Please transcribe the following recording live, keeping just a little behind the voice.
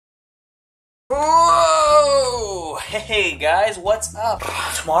Whoa! Hey guys, what's up?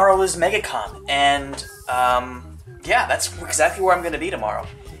 Tomorrow is MegaCon, and yeah, that's exactly where I'm gonna be tomorrow.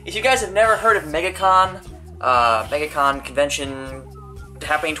 If you guys have never heard of MegaCon, MegaCon convention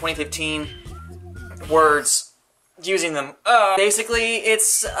happening 2015, words, using them. Basically,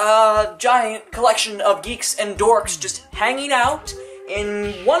 it's a giant collection of geeks and dorks just hanging out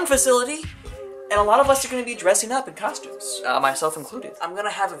in one facility. And a lot of us are going to be dressing up in costumes, myself included. I'm going to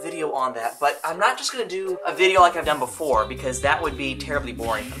have a video on that, but I'm not just going to do a video like I've done before, because that would be terribly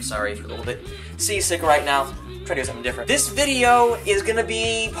boring. I'm sorry if you're a little bit seasick right now. Try to do something different. This video is going to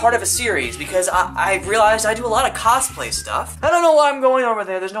be part of a series, because I've realized I do a lot of cosplay stuff. I don't know why I'm going over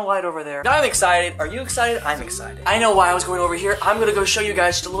there. There's no light over there. I'm excited. Are you excited? I'm excited. I know why I was going over here. I'm going to go show you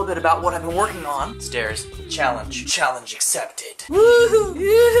guys just a little bit about what I've been working on. Stairs. Challenge. Challenge accepted. Woohoo!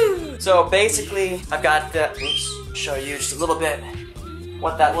 Woohoo! So basically, I've got the, show you just a little bit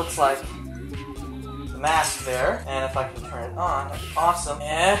what that looks like. The mask there, and if I can turn it on, that'd be awesome.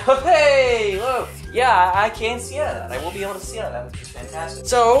 And hey, whoa, yeah, I can see out of that. I will be able to see out of that, which is fantastic.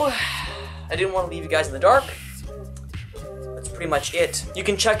 So, I didn't want to leave you guys in the dark. That's pretty much it. You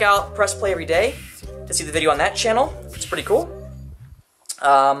can check out Press Play Every Day to see the video on that channel. It's pretty cool.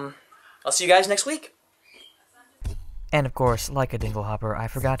 I'll see you guys next week. And of course, like a dinglehopper, I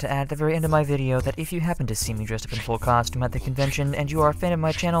forgot to add at the very end of my video that if you happen to see me dressed up in full costume at the convention and you are a fan of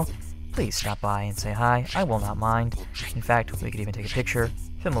my channel, please stop by and say hi. I will not mind. In fact, we could even take a picture,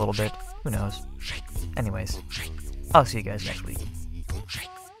 film a little bit, who knows. Anyways, I'll see you guys next week.